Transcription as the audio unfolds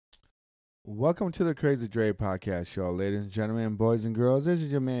Welcome to the Crazy Dre podcast show, ladies and gentlemen, boys and girls. This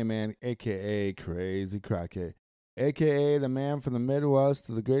is your main man, aka Crazy Crockett, aka the man from the Midwest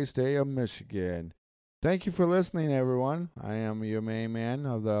of the great state of Michigan. Thank you for listening, everyone. I am your main man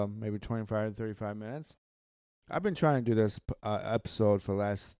of the maybe 25 to 35 minutes. I've been trying to do this episode for the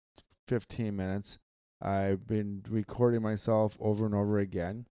last 15 minutes. I've been recording myself over and over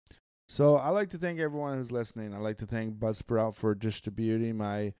again. So I'd like to thank everyone who's listening. I'd like to thank Buzzsprout for distributing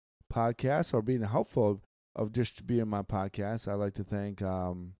my podcast or being helpful of distributing my podcast. I'd like to thank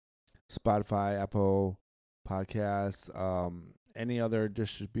Spotify, Apple Podcasts, any other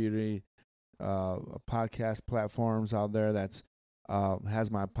distributing podcast platforms out there that's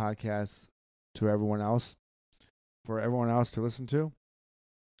has my podcast to everyone else, for everyone else to listen to.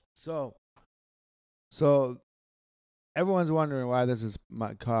 So, so everyone's wondering why this is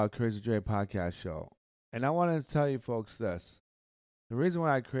called Crazy Dre Podcast Show, and I wanted to tell you folks this. The reason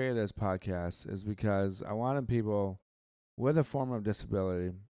why I created this podcast is because I wanted people with a form of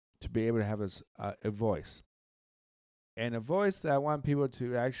disability to be able to have a voice. And a voice that I want people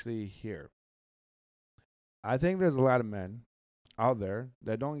to actually hear. I think there's a lot of men out there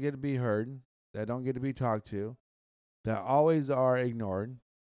that don't get to be heard, that don't get to be talked to, that always are ignored,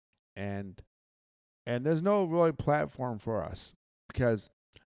 and there's no really platform for us because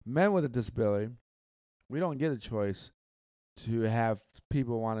men with a disability, we don't get a choice to have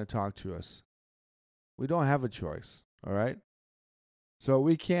people want to talk to us. We don't have a choice, all right? So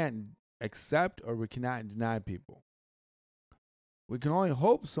we can't accept or we cannot deny people. We can only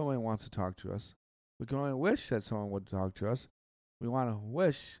hope someone wants to talk to us. We can only wish that someone would talk to us. We want to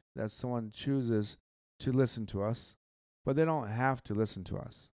wish that someone chooses to listen to us, but they don't have to listen to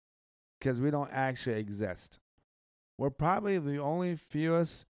us because we don't actually exist. We're probably the only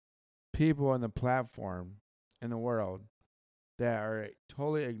fewest people on the platform in the world that are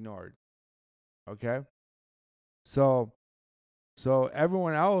totally ignored. Okay? So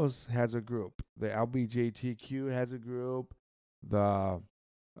everyone else has a group. The LBGTQ has a group. The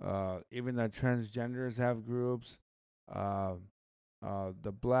even the transgenders have groups. The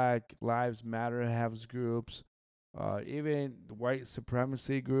Black Lives Matter has groups. Even white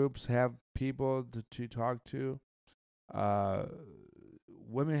supremacy groups have people to talk to.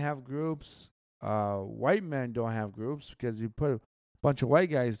 Women have groups. White men don't have groups because you put a bunch of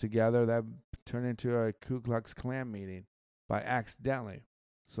white guys together that turn into a Ku Klux Klan meeting by accidentally.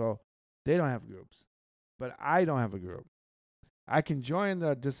 So they don't have groups. But I don't have a group. I can join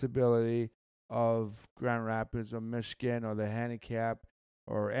the disability of Grand Rapids or Michigan or the handicap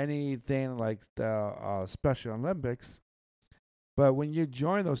or anything like the Special Olympics. But when you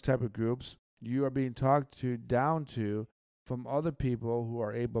join those type of groups, you are being talked to down to from other people who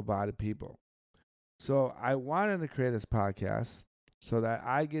are able-bodied people. So I wanted to create this podcast so that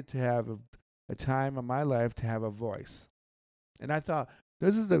I get to have a time in my life to have a voice. And I thought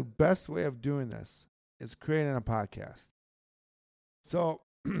this is the best way of doing this is creating a podcast. So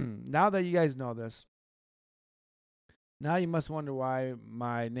now that you guys know this, now you must wonder why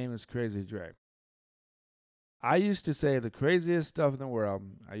my name is Crazy Dre. I used to say the craziest stuff in the world.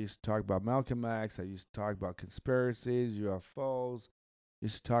 I used to talk about Malcolm X. I used to talk about conspiracies, UFOs. I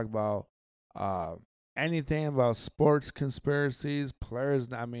used to talk about anything about sports conspiracies. Players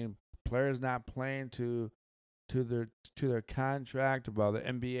not playing to their contract, about the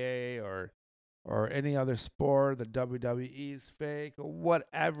NBA or any other sport. The WWE's fake or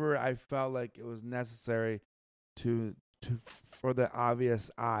whatever. I felt like it was necessary to for the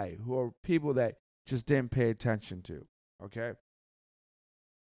obvious eye, who are people that just didn't pay attention to. Okay.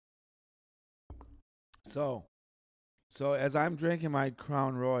 So as I'm drinking my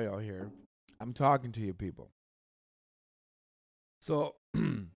Crown Royal here, I'm talking to you people. So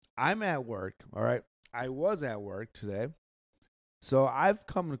I'm at work, all right? I was at work today. So I've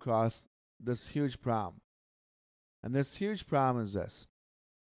come across this huge problem. And this huge problem is this.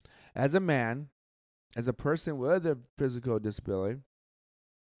 As a man, as a person with a physical disability,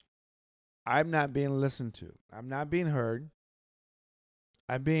 I'm not being listened to. I'm not being heard.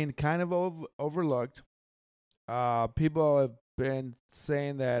 I'm being kind of overlooked. People have been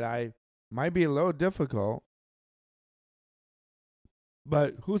saying that I might be a little difficult,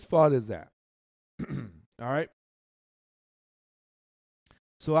 but whose fault is that? All right.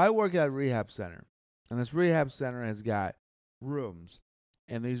 So I work at a rehab center, and this rehab center has got rooms,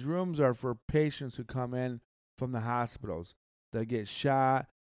 and these rooms are for patients who come in from the hospitals that get shot,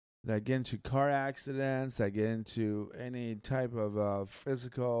 that get into car accidents, that get into any type of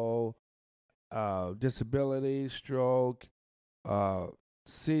physical disability, stroke, uh,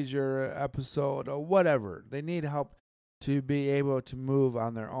 seizure episode, or whatever. They need help. to be able to move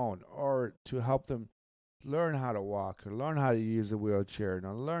on their own, or to help them learn how to walk, or learn how to use the wheelchair,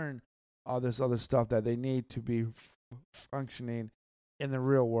 and learn all this other stuff that they need to be functioning in the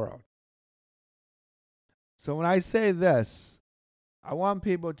real world. So when I say this, I want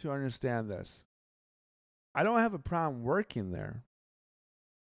people to understand this. I don't have a problem working there.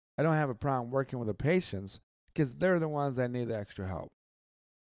 I don't have a problem working with the patients because they're the ones that need the extra help.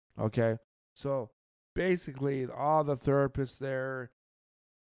 Okay? So basically, all the therapists there,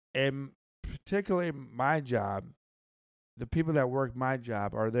 and particularly my job, the people that work my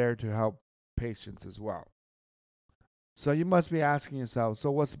job are there to help patients as well. So you must be asking yourself,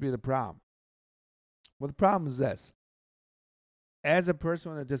 so what's to be the problem? Well, the problem is this. As a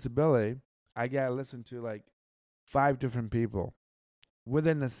person with a disability, I got to listen to like 5 different people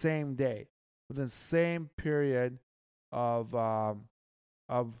within the same day, within the same period of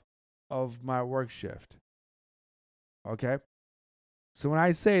my work shift. Okay? So when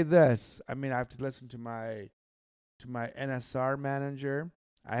I say this, I mean I have to listen to my NSR manager.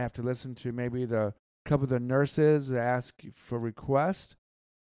 I have to listen to maybe the couple of the nurses that ask for requests.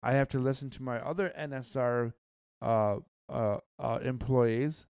 I have to listen to my other NSR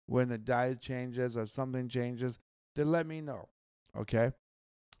employees when the diet changes or something changes. They let me know. Okay?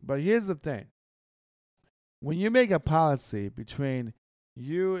 But here's the thing. When you make a policy between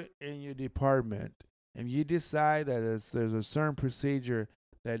you and your department, and you decide that there's a certain procedure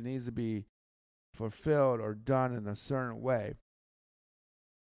that needs to be fulfilled or done in a certain way,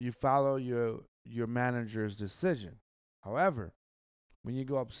 you follow your manager's decision. However, when you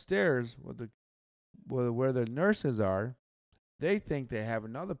go upstairs where the nurses are, they think they have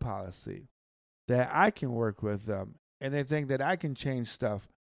another policy that I can work with them, and they think that I can change stuff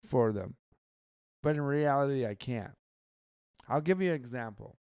for them. But in reality, I can't. I'll give you an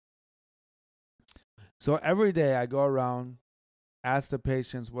example. So every day I go around, ask the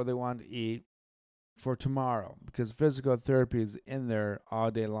patients what they want to eat for tomorrow, because physical therapy is in there all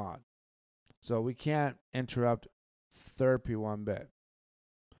day long. So we can't interrupt therapy one bit.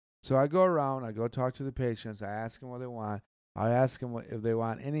 So I go around, I go talk to the patients, I ask them what they want. I ask them if they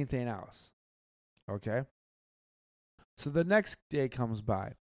want anything else. Okay? So the next day comes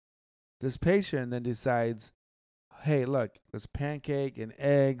by. This patient then decides, hey, look, this pancake and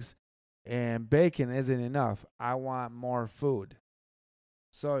eggs and bacon isn't enough. I want more food.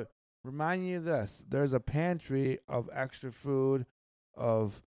 So remind you of this. There's a pantry of extra food,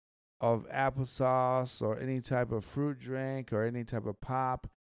 of applesauce or any type of fruit drink or any type of pop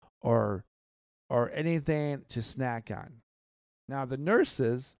or anything to snack on. Now the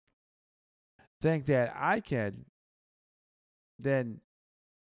nurses think that I can then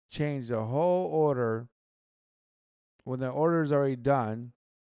change the whole order when the order is already done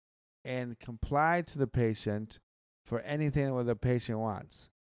and comply to the patient for anything that the patient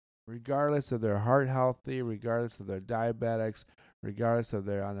wants, regardless of their heart healthy, regardless of their diabetics, regardless of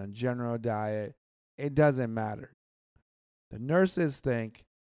they're on a general diet. It doesn't matter. The nurses think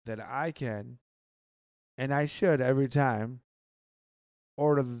that I can, and I should every time,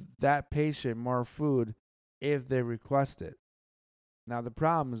 order that patient more food if they request it. Now the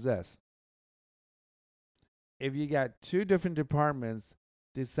problem is this. If you got 2 different departments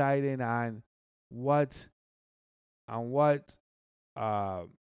deciding on what uh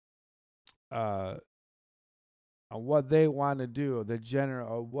on what they want to do, or the general,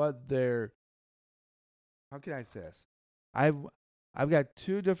 or what their, how can I say this? I've got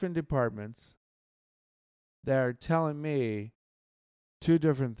 2 different departments that are telling me 2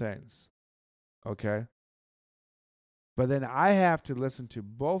 different things. Okay? But then I have to listen to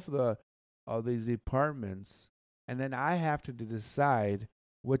both of these departments, and then I have to decide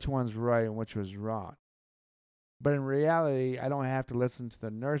which one's right and which was wrong. But in reality, I don't have to listen to the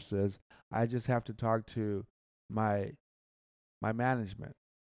nurses. I just have to talk to my management,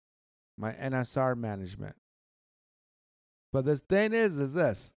 my NSR management. But the thing is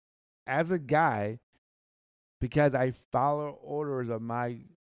this. As a guy, because I follow orders of my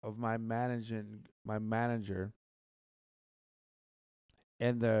manager,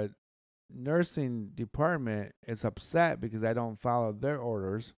 and the nursing department is upset because I don't follow their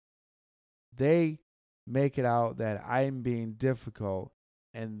orders, they make it out that I'm being difficult,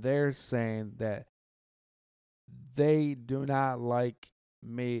 and they're saying that they do not like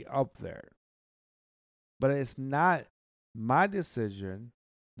me up there. But it's not my decision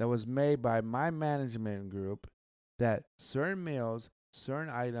that was made by my management group that certain meals,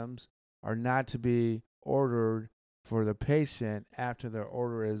 certain items are not to be ordered for the patient after their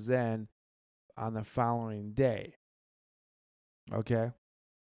order is in on the following day. Okay?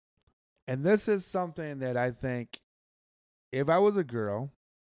 And this is something that I think if I was a girl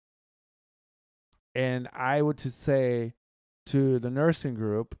and I would to say to the nursing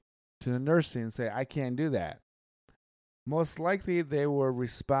group, to the nursing, say, I can't do that, most likely they will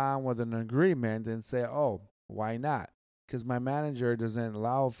respond with an agreement and say, oh, why not? Because my manager doesn't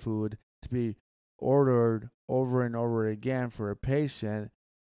allow food to be ordered over and over again for a patient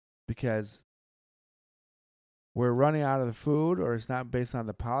because we're running out of the food, or it's not based on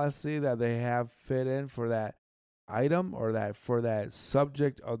the policy that they have fit in for that item or that for that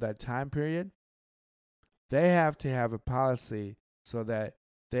subject of that time period. They have to have a policy so that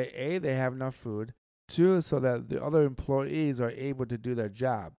they have enough food, two, so that the other employees are able to do their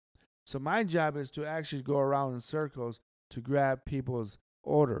job. So my job is to actually go around in circles to grab people's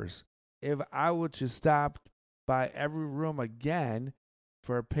orders. If I were to stop by every room again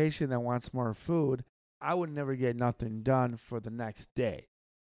for a patient that wants more food, I would never get nothing done for the next day.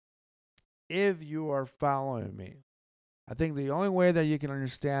 If you are following me, I think the only way that you can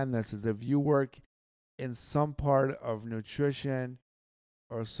understand this is if you work in some part of nutrition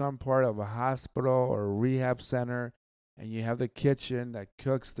or some part of a hospital or a rehab center and you have the kitchen that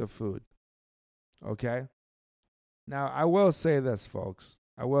cooks the food. Okay? Now, I will say this, folks.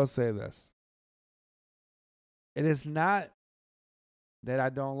 I will say this. It is not that I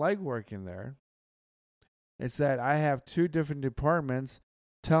don't like working there. It's that I have two different departments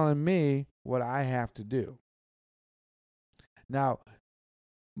telling me what I have to do. Now,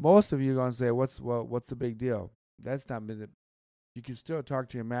 most of you are going to say, what's the big deal? That's not been. You can still talk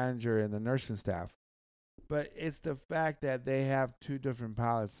to your manager and the nursing staff. But it's the fact that they have two different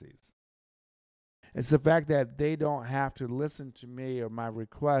policies. It's the fact that they don't have to listen to me or my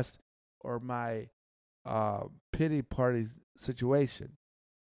request or my pity party situation.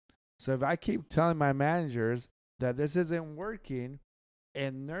 So if I keep telling my managers that this isn't working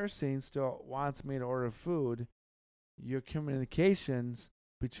and nursing still wants me to order food, your communications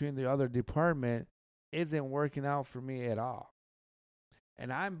between the other department isn't working out for me at all.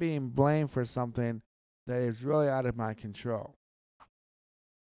 And I'm being blamed for something that is really out of my control.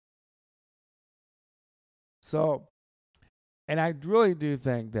 So, and I really do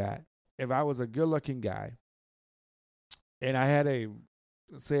think that if I was a good looking guy and I had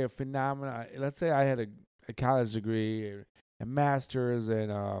let's say I had a college degree, a master's in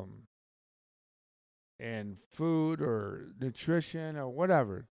food or nutrition or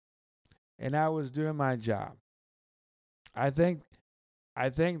whatever, and I was doing my job, I think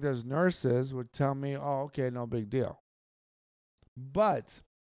those nurses would tell me, oh, okay, no big deal. But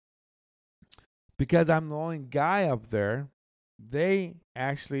because I'm the only guy up there, they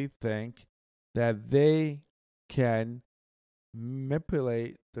actually think that they can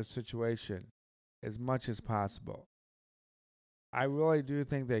manipulate the situation as much as possible. I really do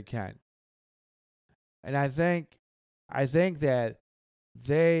think they can. And I think that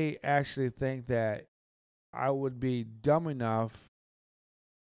they actually think that I would be dumb enough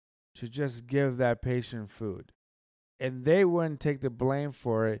to just give that patient food. And they wouldn't take the blame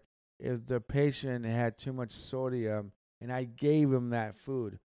for it if the patient had too much sodium and I gave him that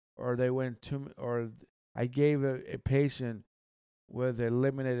food, or I gave a patient with a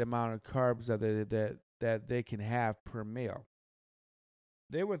limited amount of carbs that they can have per meal.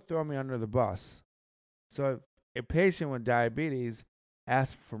 They would throw me under the bus. So if a patient with diabetes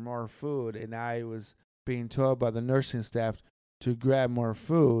asked for more food and I was being told by the nursing staff to grab more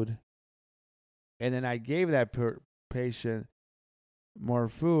food, and then I gave that patient more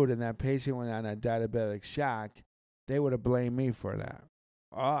food and that patient went on a diabetic shock, they would have blamed me for that.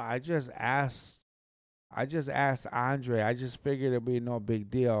 Oh, I just asked Andre. I just figured it'd be no big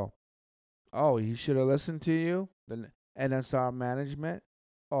deal. Oh, he should have listened to you? The NSR management?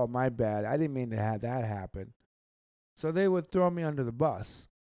 Oh, my bad. I didn't mean to have that happen. So they would throw me under the bus.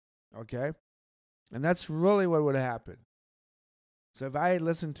 Okay? And that's really what would happen. So if I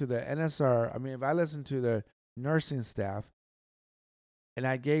listened to the if I listened to the nursing staff and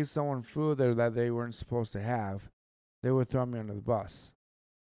I gave someone food that they weren't supposed to have, they would throw me under the bus.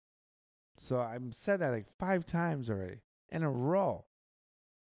 So I've said that like 5 times already in a row.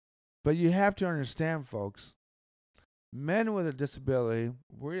 But you have to understand, folks, men with a disability,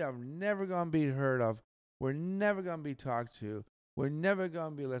 we are never going to be heard of. We're never going to be talked to. We're never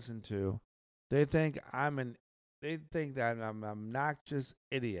going to be listened to. They think that I'm an obnoxious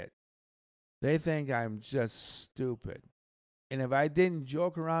idiot. They think I'm just stupid. And if I didn't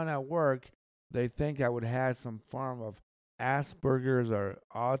joke around at work, they think I would have some form of Asperger's or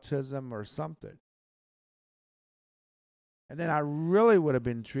autism or something. And then I really would have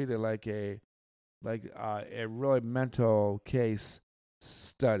been treated like a really mental case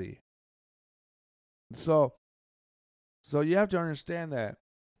study. So So you have to understand that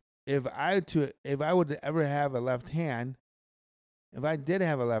if I would ever have a left hand, if I did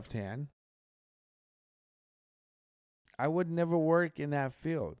have a left hand, I would never work in that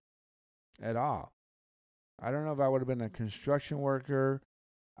field at all. I don't know if I would have been a construction worker.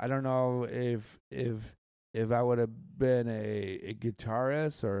 I don't know if I would have been a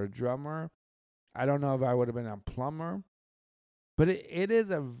guitarist or a drummer. I don't know if I would have been a plumber. But it is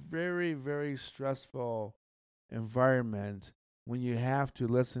a very, very stressful environment when you have to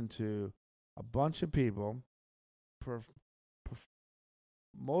listen to a bunch of people,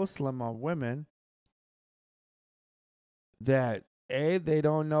 Muslim or women, that they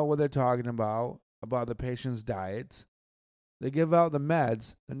don't know what they're talking about the patient's diets. They give out the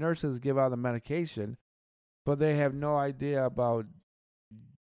meds, the nurses give out the medication, but they have no idea about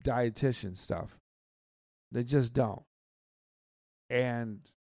dietitian stuff. They just don't. And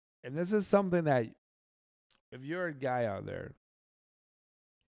this is something that if you're a guy out there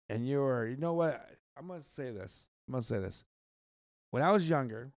and you know what, I'm going to say this. When I was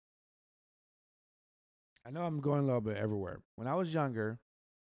younger, I know I'm going a little bit everywhere. When I was younger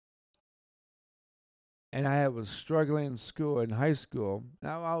and I was struggling in school, in high school, and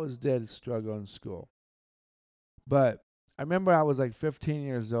I always did struggle in school. But I remember I was like 15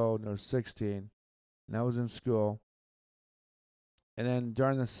 years old or 16, and I was in school. And then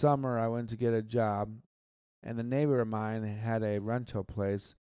during the summer, I went to get a job, and the neighbor of mine had a rental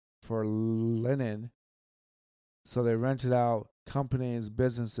place for linen. So they rented out companies,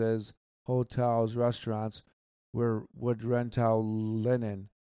 businesses, hotels, restaurants would rent out linen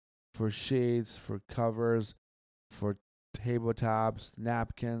for sheets, for covers, for tabletops,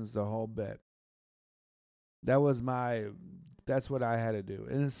 napkins, the whole bit. That's what I had to do.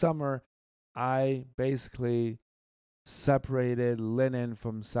 In the summer, I basically separated linen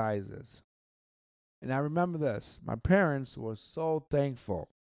from sizes. And I remember this. My parents were so thankful,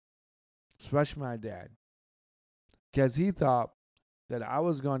 especially my dad, because he thought that I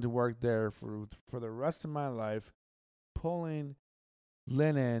was going to work there for the rest of my life, pulling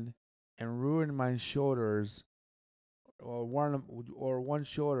linen and ruin my shoulders or one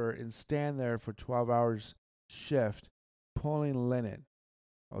shoulder and stand there for 12 hours shift pulling linen.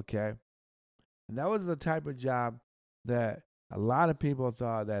 Okay? And that was the type of job that a lot of people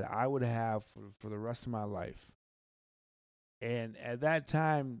thought that I would have for the rest of my life. And at that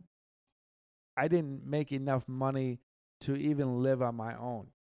time, I didn't make enough money to even live on my own.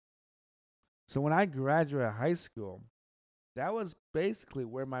 So when I graduated high school, that was basically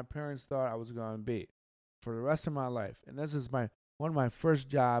where my parents thought I was going to be for the rest of my life. And this is one of my first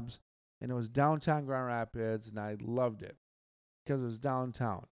jobs, and it was downtown Grand Rapids, and I loved it because it was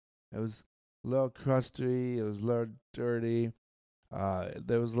downtown. It was a little crusty, it was a little dirty.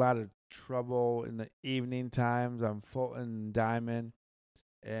 There was a lot of trouble in the evening times on Fulton and Diamond,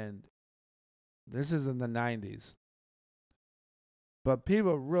 and this is in the 90s. But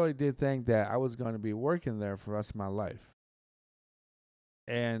people really did think that I was going to be working there for the rest of my life.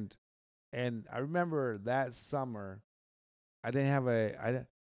 And I remember that summer, I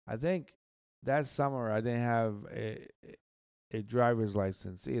think that summer I didn't have a driver's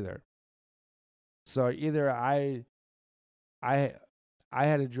license either. So either I had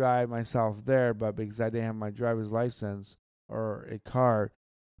to drive myself there, but because I didn't have my driver's license or a car,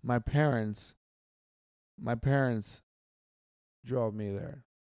 my parents drove me there,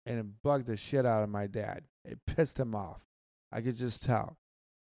 and it bugged the shit out of my dad. It pissed him off. I could just tell.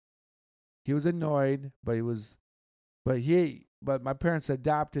 He was annoyed, but my parents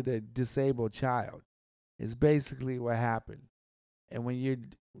adopted a disabled child. Is basically what happened. And when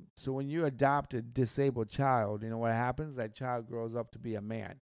you adopt a disabled child, you know what happens? That child grows up to be a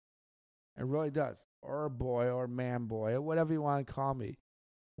man. It really does. Or a boy, or a man boy, or whatever you want to call me.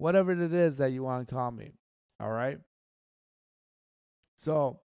 Whatever it is that you want to call me. All right?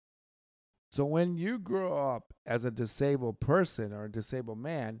 So when you grow up as a disabled person or a disabled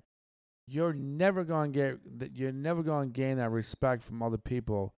man, you're never going to gain that respect from other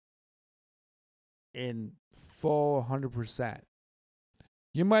people in full 100%.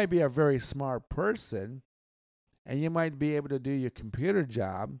 You might be a very smart person, and you might be able to do your computer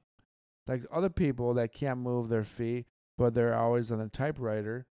job like other people that can't move their feet, but they're always on a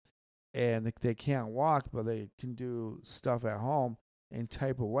typewriter, and they can't walk, but they can do stuff at home and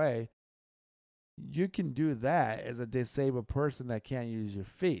type away. You can do that as a disabled person that can't use your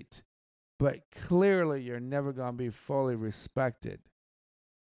feet, but clearly you're never going to be fully respected.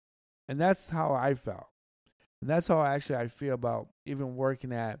 And that's how I felt. And that's how actually I feel about even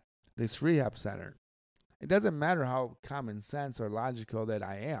working at this rehab center. It doesn't matter how common sense or logical that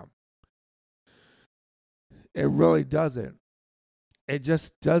I am. It really doesn't. It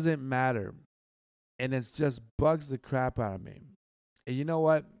just doesn't matter. And it just bugs the crap out of me. And you know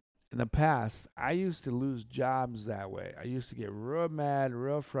what? In the past, I used to lose jobs that way. I used to get real mad,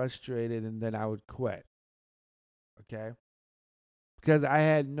 real frustrated, and then I would quit. Okay? Because I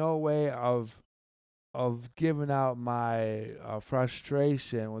had no way of giving out my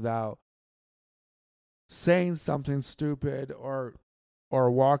frustration without saying something stupid or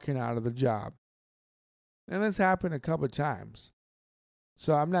walking out of the job. And this happened a couple of times.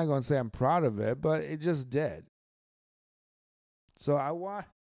 So I'm not going to say I'm proud of it, but it just did. So I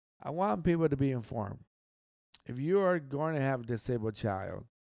want people to be informed. If you are going to have a disabled child,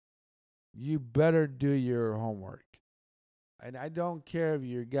 you better do your homework. And I don't care if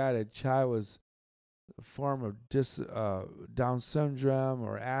you got a child with a form of Down syndrome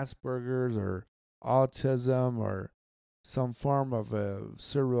or Asperger's or autism or some form of a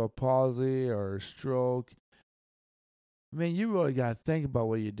cerebral palsy or stroke. I mean, you really got to think about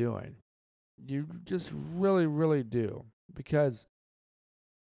what you're doing. You just really, really do. Because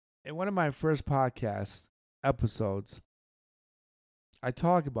in one of my first podcast episodes, I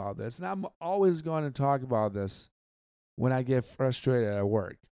talk about this, and I'm always going to talk about this when I get frustrated at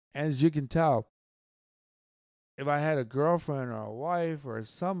work. And as you can tell, if I had a girlfriend or a wife or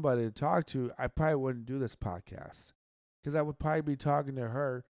somebody to talk to, I probably wouldn't do this podcast because I would probably be talking to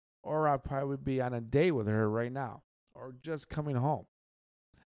her, or I'd probably be on a date with her right now or just coming home.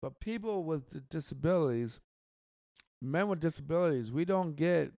 But people with disabilities, men with disabilities, we don't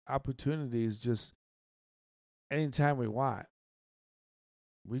get opportunities just anytime we want.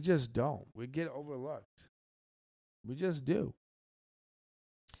 We just don't. We get overlooked. We just do.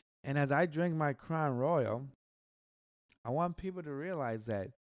 And as I drink my Crown Royal, I want people to realize that,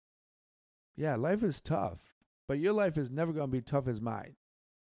 yeah, life is tough, but your life is never going to be tough as mine.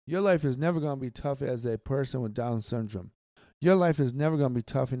 Your life is never going to be tough as a person with Down syndrome. Your life is never going to be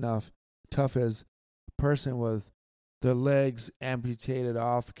tough as a person with their legs amputated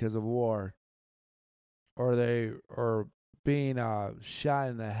off because of war, or being shot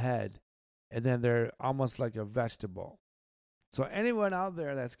in the head, and then they're almost like a vegetable. So anyone out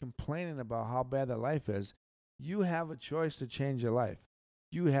there that's complaining about how bad their life is, you have a choice to change your life.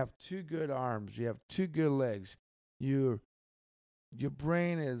 You have 2 good arms. You have 2 good legs. Your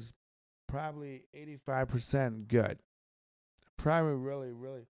brain is probably 85% good. Probably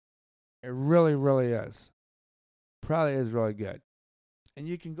it really is. Probably is really good. And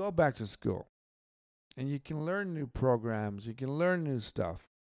you can go back to school. And you can learn new programs. You can learn new stuff.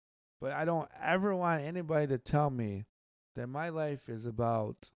 But I don't ever want anybody to tell me that my life is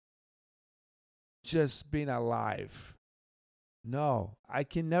about just being alive. No, I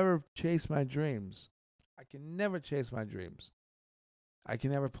can never chase my dreams. I can never chase my dreams. I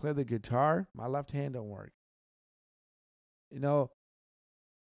can never play the guitar. My left hand don't work. You know,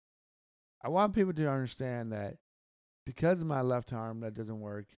 I want people to understand that because of my left arm that doesn't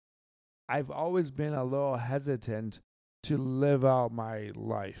work, I've always been a little hesitant to live out my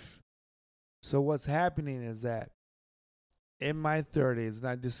life. So what's happening is that in my 30s, and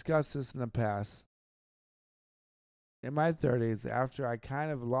I discussed this in the past, in my 30s, after I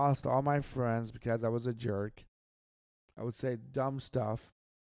kind of lost all my friends because I was a jerk, I would say dumb stuff,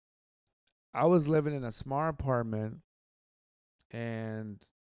 I was living in a small apartment, and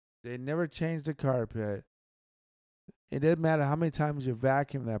they never changed the carpet. It didn't matter how many times you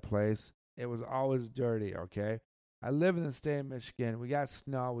vacuumed that place, it was always dirty, okay? I live in the state of Michigan. We got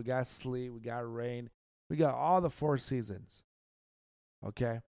snow, we got sleet, we got rain. We got all the 4 seasons,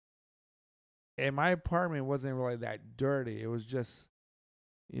 okay? And my apartment wasn't really that dirty. It was just,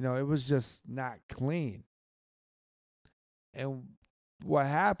 it was just not clean. And what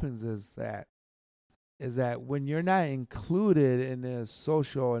happens is that when you're not included in a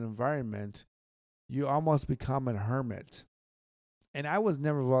social environment, you almost become a hermit. And I was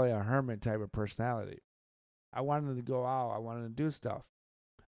never really a hermit type of personality. I wanted to go out. I wanted to do stuff.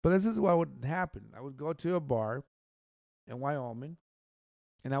 But this is what would happen. I would go to a bar in Wyoming,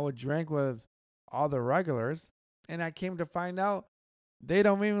 and I would drink with all the regulars, and I came to find out they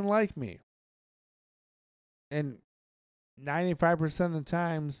don't even like me. And 95% of the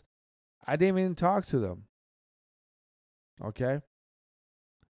times, I didn't even talk to them. Okay?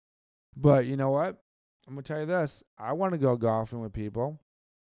 But you know what? I'm going to tell you this. I want to go golfing with people.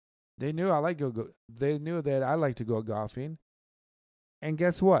 They knew They knew that I like to go golfing. And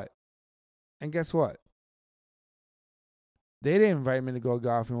guess what? They didn't invite me to go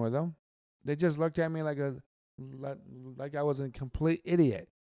golfing with them. They just looked at me like I was a complete idiot.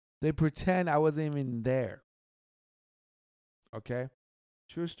 They pretend I wasn't even there. Okay?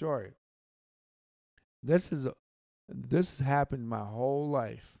 True story. This has happened my whole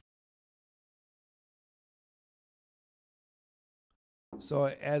life. So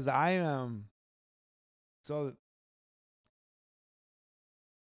as I am, so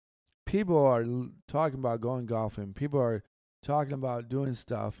people are talking about going golfing. People are talking about doing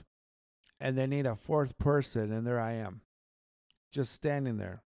stuff, and they need a fourth person, and there I am, just standing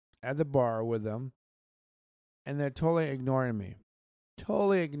there at the bar with them, and they're totally ignoring me.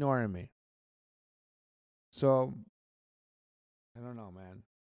 Totally ignoring me. So, I don't know, man.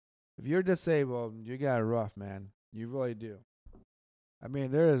 If you're disabled, you got it rough, man. You really do. I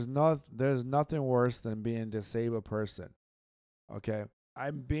mean, there's nothing worse than being a disabled person. Okay?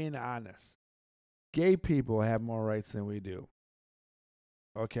 I'm being honest. Gay people have more rights than we do.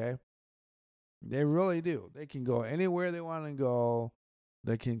 Okay? They really do. They can go anywhere they want to go.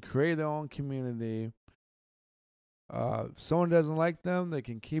 They can create their own community. If someone doesn't like them, they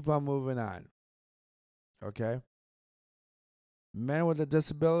can keep on moving on. Okay? Men with a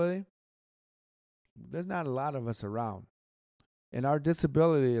disability, there's not a lot of us around. And our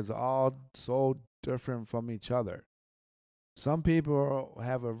disability is all so different from each other. Some people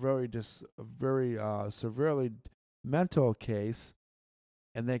have a very severely mental case,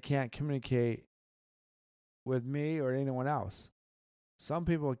 and they can't communicate with me or anyone else. Some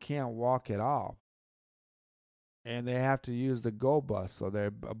people can't walk at all, and they have to use the Go bus, so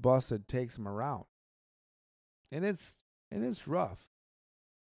they're a bus that takes them around, and it's rough.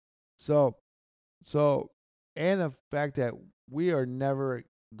 So, and the fact that we are never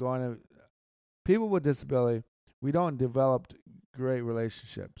going to, people with disability, we don't develop great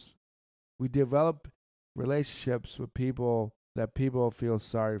relationships. We develop relationships with people that people feel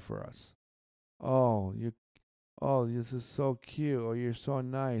sorry for us. Oh, this is so cute. Oh, you're so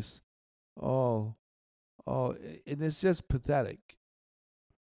nice. Oh, and it's just pathetic.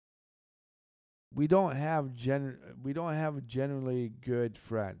 We don't have generally good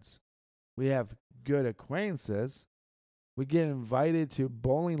friends. We have good acquaintances. We get invited to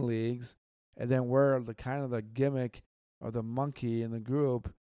bowling leagues, and then we're the gimmick or the monkey in the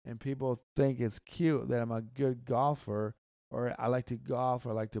group, and people think it's cute that I'm a good golfer, or I like to golf,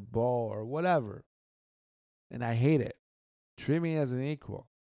 or I like to bowl, or whatever. And I hate it. Treat me as an equal.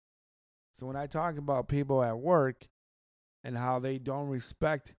 So when I talk about people at work and how they don't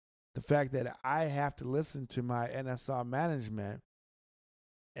respect the fact that I have to listen to my NSR management,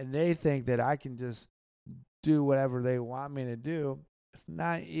 and they think that I can just do whatever they want me to do, it's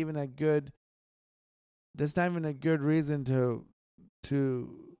not even a good. That's not even a good reason to.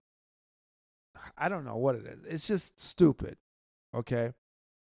 I don't know what it is. It's just stupid. Okay.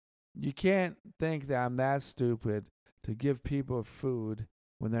 You can't think that I'm that stupid to give people food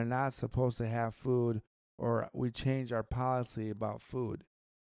when they're not supposed to have food, or we change our policy about food.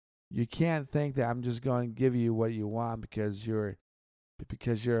 You can't think that I'm just going to give you what you want because you're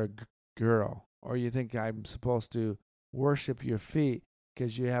a girl, or you think I'm supposed to worship your feet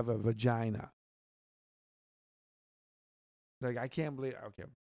because you have a vagina. Like, I can't believe. Okay,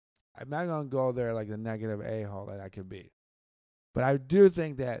 I'm not going to go there like the negative a-hole that I could be, but I do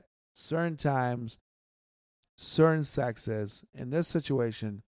think that certain times, certain sexes, in this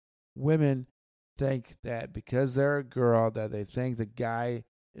situation, women think that because they're a girl, that they think the guy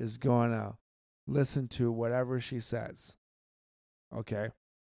is going to listen to whatever she says. Okay?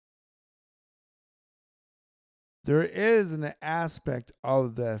 There is an aspect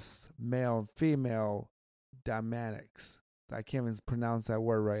of this male and female dynamics. I can't even pronounce that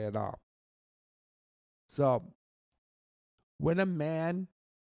word right at all. So, when a man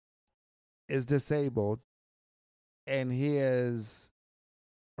is disabled and he is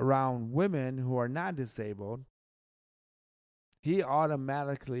around women who are not disabled, he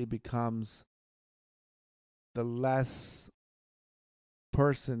automatically becomes the less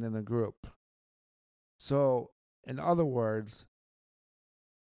person in the group. So, in other words,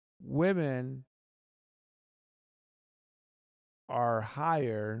 women are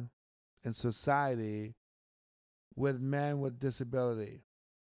higher in society with men with disability,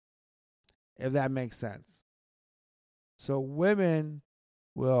 if that makes sense. So women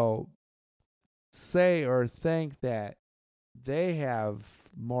will say or think that they have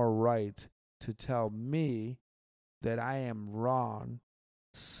more right to tell me that I am wrong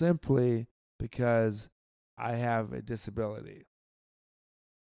simply because I have a disability.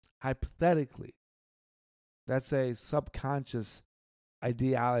 Hypothetically, that's a subconscious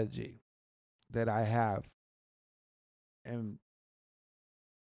ideology that I have. And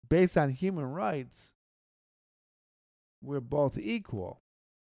based on human rights, we're both equal.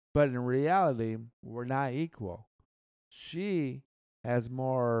 But in reality, we're not equal. She has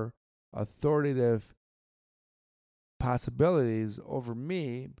more authoritative possibilities over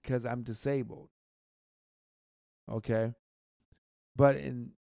me because I'm disabled. Okay? But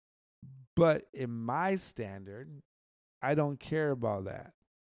in my standard, I don't care about that.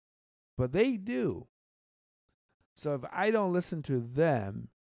 But they do. So if I don't listen to them,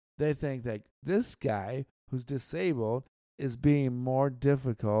 they think that this guy who's disabled is being more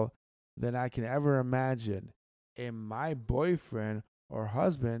difficult than I can ever imagine. And my boyfriend or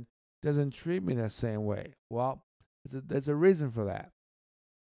husband doesn't treat me the same way. Well, there's a reason for that.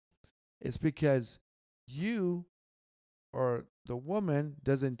 It's because you or the woman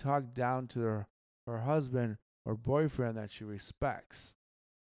doesn't talk down to her husband or boyfriend that she respects.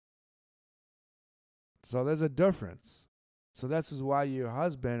 So there's a difference. So that's why your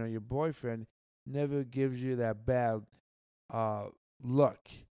husband or your boyfriend never gives you that bad look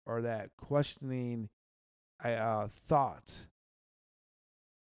or that questioning thought.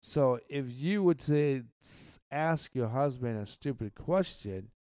 So if you were to ask your husband a stupid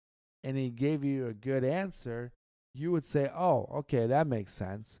question and he gave you a good answer, you would say, oh, okay, that makes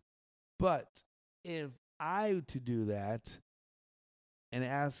sense. But if I were to do that and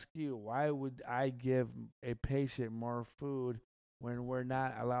ask you, why would I give a patient more food when we're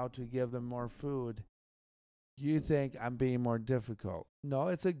not allowed to give them more food? You think I'm being more difficult. No,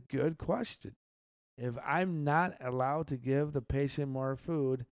 it's a good question. If I'm not allowed to give the patient more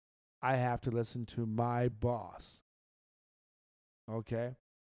food, I have to listen to my boss. Okay?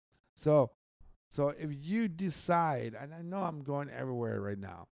 So if you decide, and I know I'm going everywhere right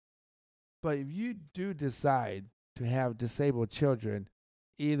now, but if you do decide to have disabled children,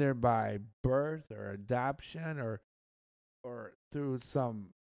 either by birth or adoption or through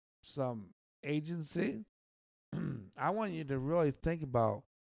some agency, I want you to really think about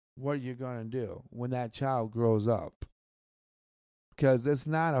what you're going to do when that child grows up, because it's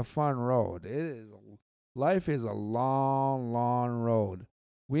not a fun road. Life is a long, long road.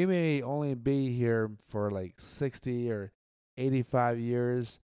 We may only be here for like 60 or 85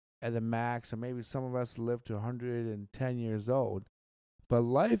 years at the max, or maybe some of us live to 110 years old. But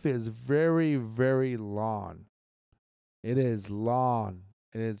life is very, very long. It is long.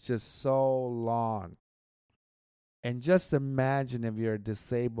 It is just so long. And just imagine if you're a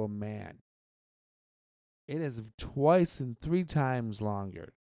disabled man. It is twice and 3 times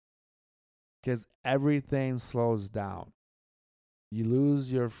longer because everything slows down. You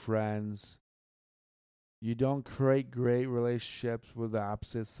lose your friends. You don't create great relationships with the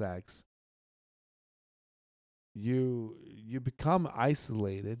opposite sex. You become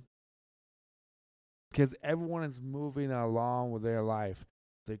isolated because everyone is moving along with their life.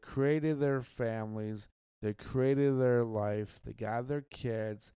 They created their families. They created their life. They got their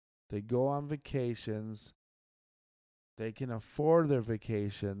kids. They go on vacations. They can afford their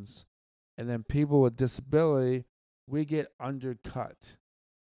vacations. And then people with disability, we get undercut.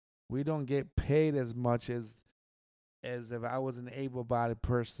 We don't get paid as much as if I was an able-bodied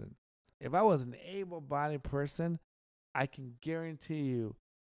person. If I was an able-bodied person, I can guarantee you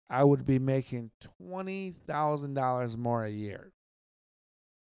I would be making $20,000 more a year.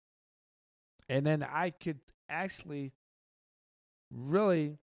 And then I could actually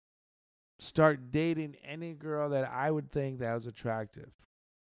really start dating any girl that I would think that was attractive.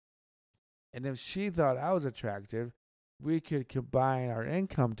 And if she thought I was attractive, we could combine our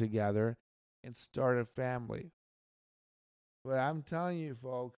income together and start a family. But I'm telling you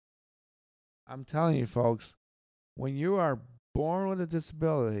folks, when you are born with a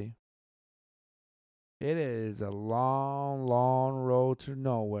disability, it is a long, long road to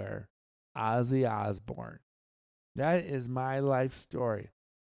nowhere. Ozzy Osbourne. That is my life story.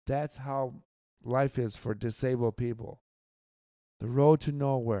 That's how life is for disabled people. The road to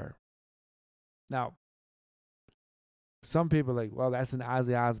nowhere. Now, some people are like, well, that's an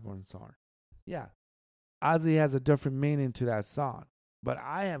Ozzy Osbourne song. Yeah, Ozzy has a different meaning to that song, but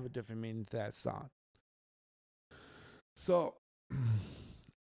I have a different meaning to that song. So,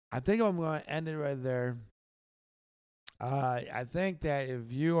 I think I'm going to end it right there. I think that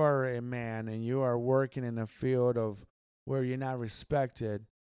if you are a man and you are working in a field of where you're not respected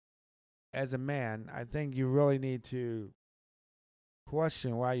as a man, I think you really need to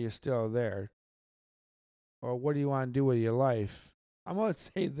question why you're still there, or what do you want to do with your life. I'm going to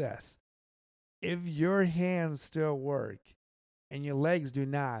say this. If your hands still work and your legs do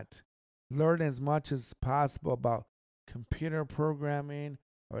not, learn as much as possible about computer programming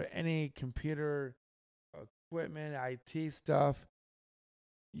or any computer equipment, IT stuff.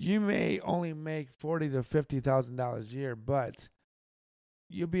 You may only make $40,000 to $50,000 a year, but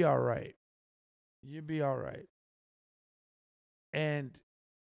you'll be all right. You'll be all right. And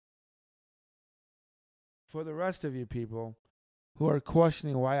for the rest of you people who are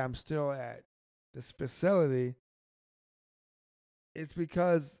questioning why I'm still at this facility, it's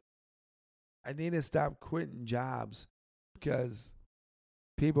because I need to stop quitting jobs because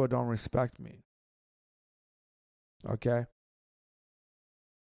people don't respect me. Okay?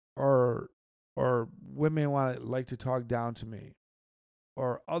 Or women like to talk down to me.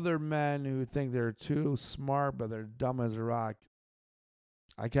 Or other men who think they're too smart but they're dumb as a rock.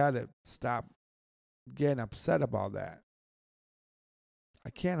 I gotta stop getting upset about that. I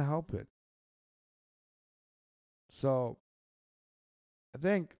can't help it. So I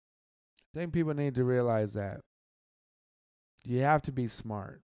think people need to realize that you have to be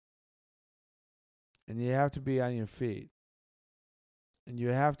smart. And you have to be on your feet. And you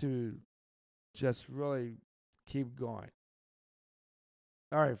have to just really keep going.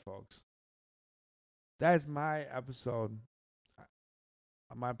 All right, folks. That's my episode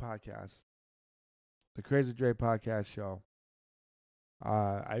on my podcast, the Crazy Dre Podcast Show.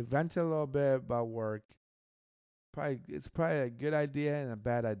 I vented a little bit about work. It's probably a good idea and a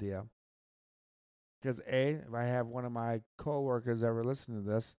bad idea. Because if I have one of my coworkers ever listen to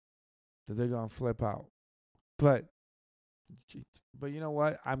this, that they're gonna flip out. But you know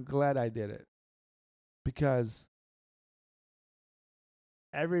what? I'm glad I did it. Because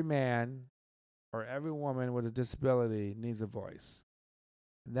every man or every woman with a disability needs a voice.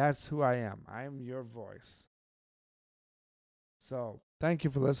 And that's who I am. I am your voice. So thank you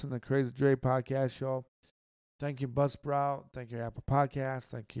for listening to Crazy Dre Podcast Show. Thank you, Buzzsprout. Thank you, Apple Podcasts.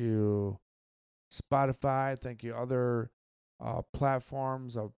 Thank you, Spotify. Thank you, other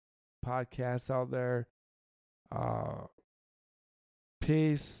platforms of podcasts out there.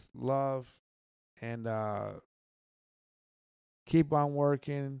 Peace, love, and keep on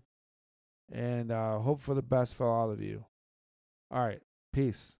working. And hope for the best for all of you. All right.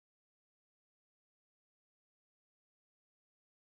 Peace.